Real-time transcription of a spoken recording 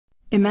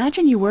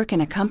Imagine you work in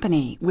a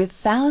company with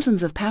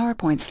thousands of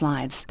PowerPoint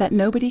slides that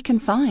nobody can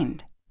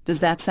find.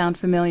 Does that sound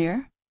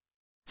familiar?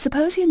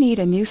 Suppose you need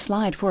a new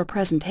slide for a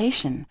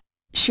presentation.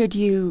 Should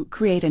you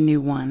create a new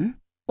one?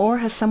 Or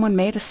has someone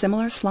made a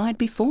similar slide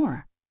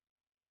before?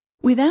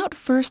 Without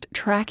first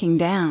tracking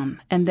down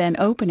and then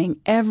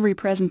opening every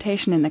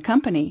presentation in the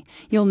company,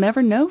 you'll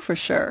never know for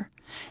sure.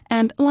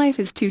 And life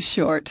is too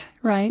short,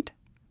 right?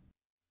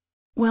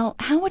 Well,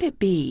 how would it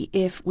be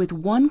if, with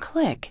one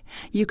click,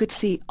 you could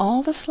see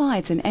all the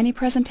slides in any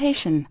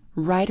presentation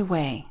right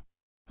away?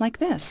 Like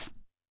this.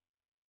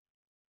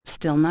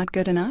 Still not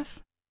good enough?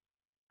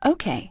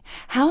 Okay,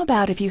 how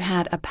about if you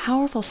had a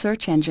powerful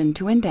search engine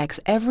to index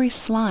every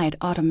slide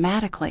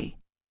automatically,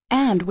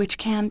 and which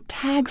can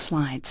tag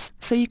slides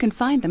so you can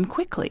find them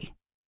quickly?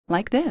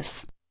 Like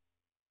this.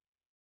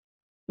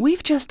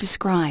 We've just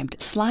described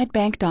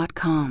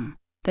Slidebank.com,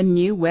 the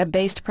new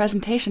web-based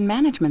presentation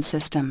management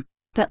system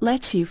that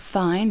lets you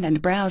find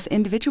and browse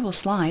individual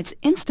slides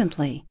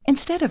instantly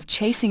instead of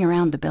chasing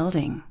around the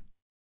building.